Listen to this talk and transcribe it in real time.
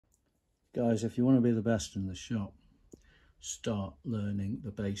Guys, if you want to be the best in the shop, start learning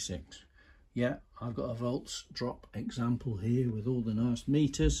the basics. Yeah, I've got a volts drop example here with all the nice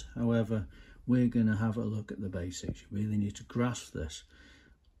meters. However, we're going to have a look at the basics. You really need to grasp this.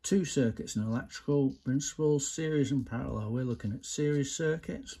 Two circuits in electrical principles, series and parallel. We're looking at series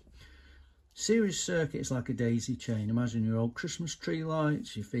circuits. Series circuit is like a daisy chain. Imagine your old Christmas tree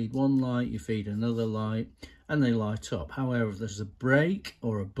lights. You feed one light, you feed another light, and they light up. However, if there's a break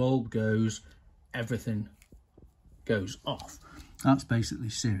or a bulb goes, everything goes off. That's basically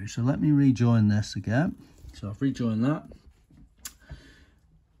series. So let me rejoin this again. So I've rejoined that.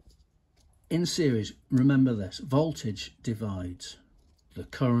 In series, remember this, voltage divides. The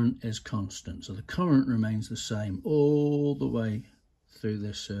current is constant. So the current remains the same all the way through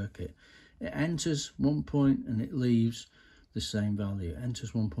this circuit. It enters one point and it leaves the same value. It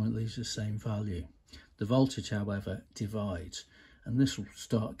enters one point, leaves the same value. The voltage, however, divides. And this will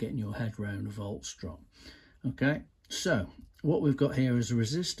start getting your head round a volts drop. Okay, so what we've got here is a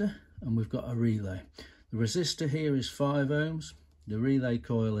resistor and we've got a relay. The resistor here is 5 ohms. The relay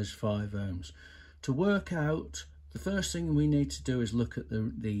coil is 5 ohms. To work out, the first thing we need to do is look at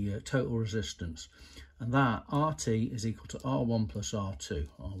the total resistance. And that RT is equal to R1 plus R2.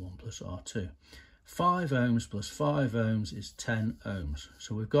 R1 plus R2. 5 ohms plus 5 ohms is 10 ohms.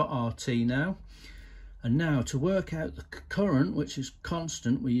 So we've got RT now. And now to work out the current, which is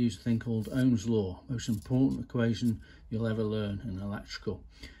constant, we use a thing called Ohm's law. Most important equation you'll ever learn in electrical.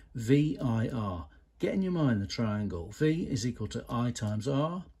 VIR. Get in your mind the triangle. V is equal to I times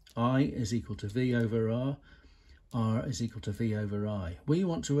R. I is equal to V over R. R is equal to V over I. We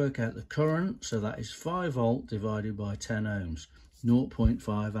want to work out the current, so that is 5 volt divided by 10 ohms,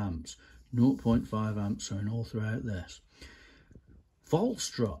 0.5 amps. 0.5 amps are in all throughout this. Volts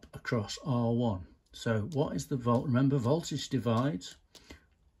drop across R1. So what is the volt? Remember, voltage divides.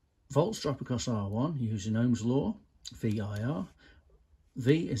 Volts drop across R1 using Ohm's law, VIR.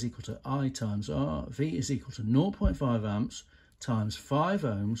 V is equal to I times R. V is equal to 0.5 amps times 5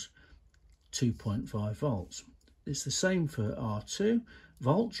 ohms, 2.5 volts. It's the same for R2.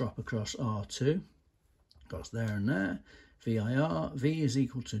 Volt drop across R2, across there and there. VIR, V is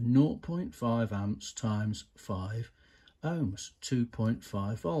equal to 0.5 amps times 5 ohms,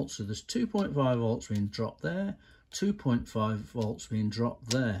 2.5 volts. So there's 2.5 volts being dropped there, 2.5 volts being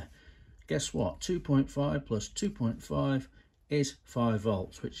dropped there. Guess what? 2.5 plus 2.5 is 5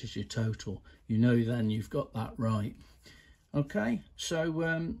 volts, which is your total. You know then you've got that right. Okay,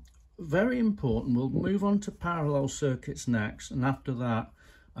 so very important. We'll move on to parallel circuits next, and after that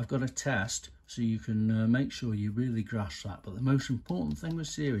I've got a test so you can make sure you really grasp that. But the most important thing with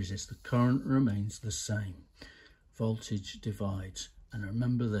series is the current remains the same. Voltage divides. And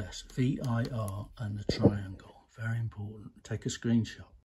remember this, VIR and the triangle. Very important. Take a screenshot.